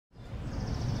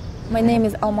My name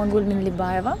is Almagul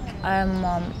Menlibayeva. I'm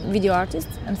a video artist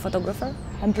and photographer.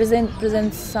 I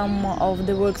present some of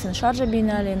the works in Sharjah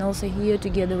Biennale and also here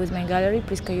together with my gallery,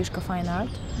 Priska Fine Art,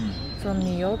 from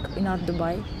New York in Art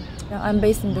Dubai. I'm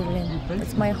based in Berlin.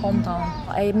 It's my hometown.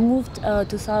 I moved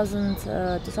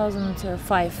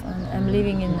 2005 and I'm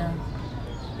living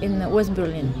in West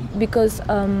Berlin because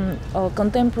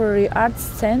contemporary art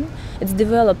scene it's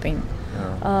developing.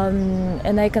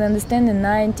 And I can understand in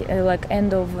end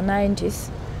of 90s,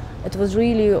 it was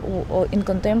really in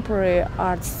contemporary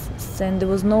arts, and there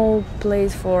was no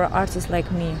place for artists like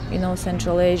me,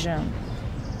 Central Asia.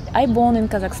 I born in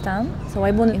Kazakhstan, so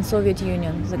I born in Soviet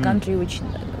Union, the country which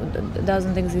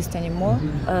doesn't exist anymore.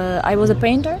 I was a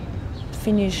painter,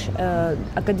 finished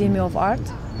Academy of Art.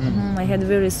 I had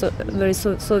very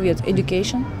Soviet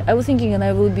education. I was thinking, and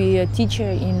I will be a teacher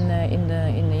in the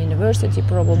university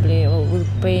probably, or will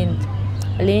paint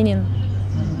Lenin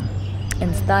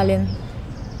and Stalin.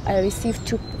 I received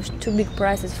two big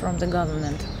prizes from the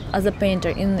government as a painter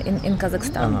in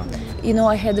Kazakhstan.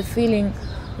 I had a feeling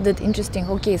that interesting.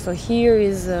 Okay, so here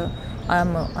is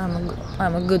I'm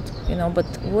a good, but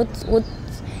what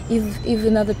if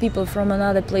another people from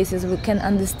another places we can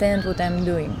understand what I'm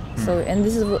doing. So, and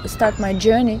this is what start my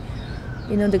journey,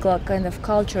 the kind of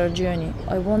culture journey.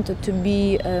 I wanted to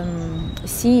be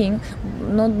seeing,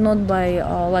 not by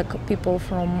like people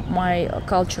from my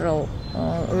cultural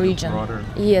region. Broader.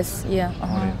 Yes, yeah.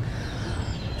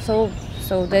 So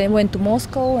then I went to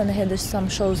Moscow and I had some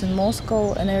shows in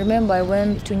Moscow. And I remember I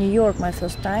went to New York my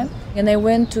first time. And I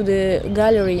went to the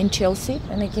gallery in Chelsea.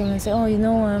 And I came and said,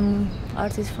 I'm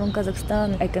artist from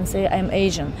Kazakhstan. I can say I'm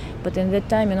Asian. But in that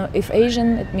time, if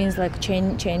Asian, it means like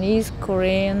Chinese,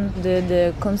 Korean.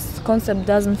 The concept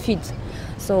doesn't fit.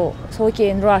 So okay,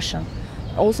 in Russian.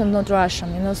 Also I'm not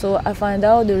Russian, so I find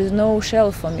out there is no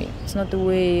shelf for me. It's not the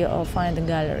way of find a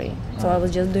gallery. So I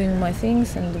was just doing my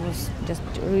things and it was just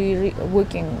really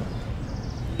working.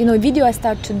 Video I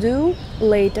start to do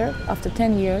later, after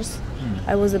 10 years.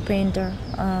 I was a painter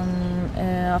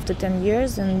after 10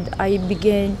 years and I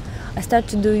started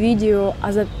to do video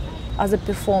as a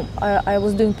perform. I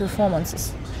was doing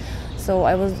performances. So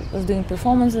I was doing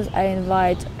performances. I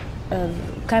invite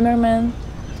cameramen.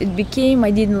 It became,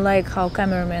 I didn't like how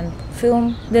cameramen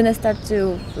film. Then I started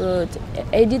to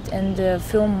edit and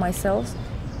film myself.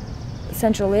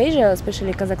 Central Asia,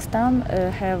 especially Kazakhstan,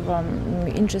 have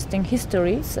interesting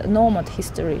histories, nomad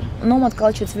history. Nomad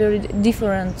culture is very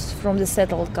different from the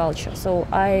settled culture. So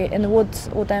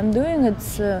what I'm doing,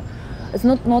 it's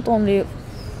not only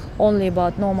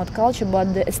about nomad culture,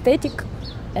 but the aesthetic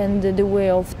and the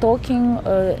way of talking.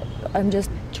 I'm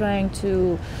just trying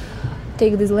to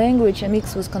take this language and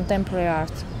mix with contemporary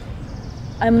art.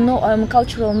 I'm a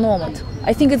cultural nomad.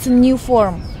 I think it's a new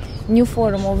form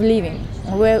of living.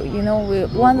 Where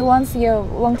once a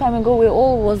long time ago we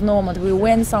all was nomad. We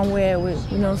went somewhere.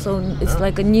 So it's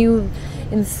like a new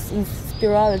in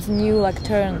spiral. It's new like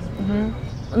turn.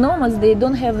 Nomads, they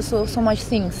don't have so much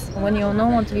things. When you're a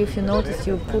nomad, if you notice,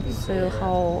 you put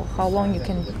how long you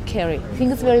can carry. I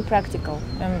think it's very practical.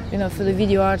 And for the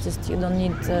video artist, you don't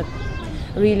need.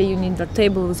 Really, you need a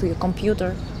table with your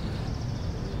computer.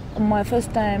 My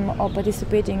first time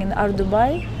participating in Art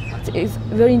Dubai is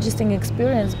a very interesting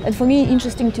experience. And for me,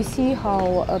 interesting to see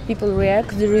how people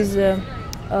react. There is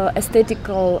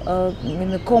aesthetical,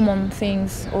 common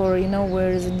things, or where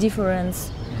is a difference.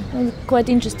 It's quite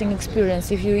interesting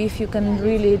experience if you can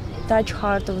really touch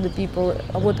heart of the people.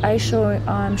 What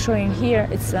I'm showing here,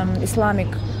 it's Islamic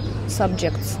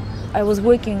subjects. I was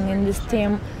working in this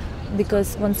theme.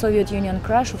 Because when Soviet Union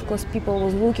crashed, of course, people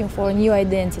was looking for a new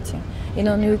identity,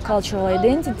 new cultural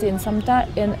identity, and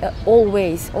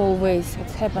always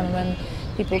it's happened when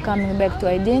people coming back to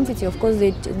identity. Of course,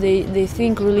 they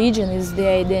think religion is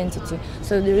their identity.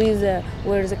 So there is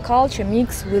where the culture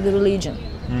mix with the religion.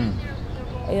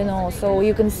 So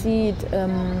you can see it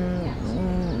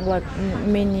like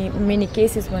many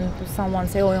cases when someone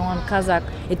say, I'm Kazakh,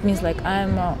 it means like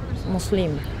I'm a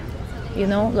Muslim.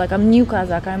 Like I'm new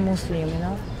Kazakh, I'm Muslim,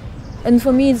 And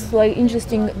for me, it's like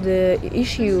interesting the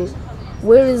issue,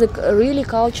 where is the really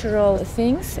cultural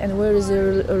things and where is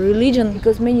the religion?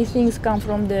 Because many things come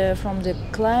from the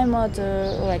climate,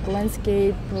 like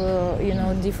landscape,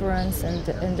 difference and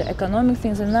the economic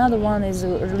things. Another one is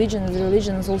religion. The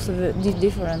religion is also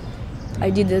different. I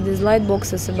did these light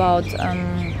boxes about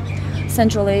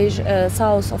Central Asia,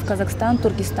 south of Kazakhstan,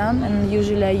 Turkestan, and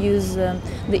usually I use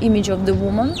the image of the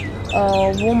woman.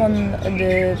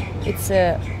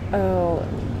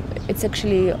 It's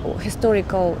actually a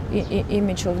historical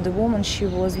image of the woman. She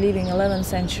was living 11th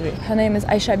century. Her name is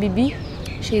Aisha Bibi.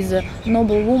 She's a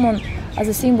noble woman. as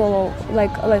a symbol of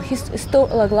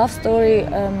like love story,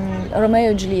 Romeo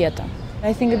and Julieta.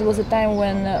 I think it was a time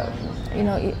when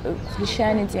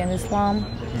Christianity and Islam,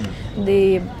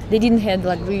 they didn't have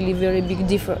like really very big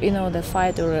the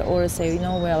fight or say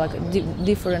we're like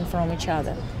different from each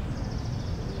other.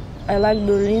 I like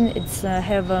Berlin. It's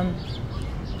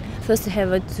first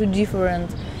have two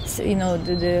different,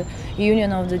 the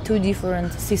union of the two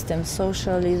different systems,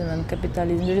 socialism and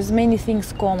capitalism. There is many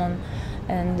things common,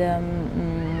 and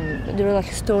they're like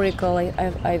historical.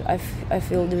 I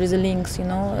feel there is a links, a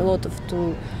lot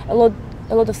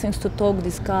of things to talk,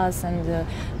 discuss, and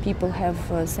people have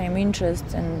same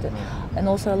interests, and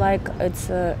also like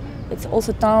it's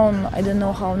also town. I don't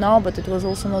know how now, but it was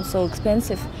also not so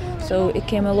expensive, so it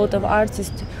came a lot of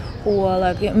artists who are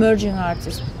like emerging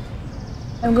artists.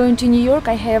 I'm going to New York.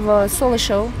 I have a solo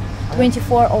show,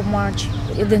 24th of March.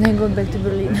 Then I go back to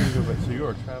Berlin. So you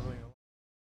are traveling.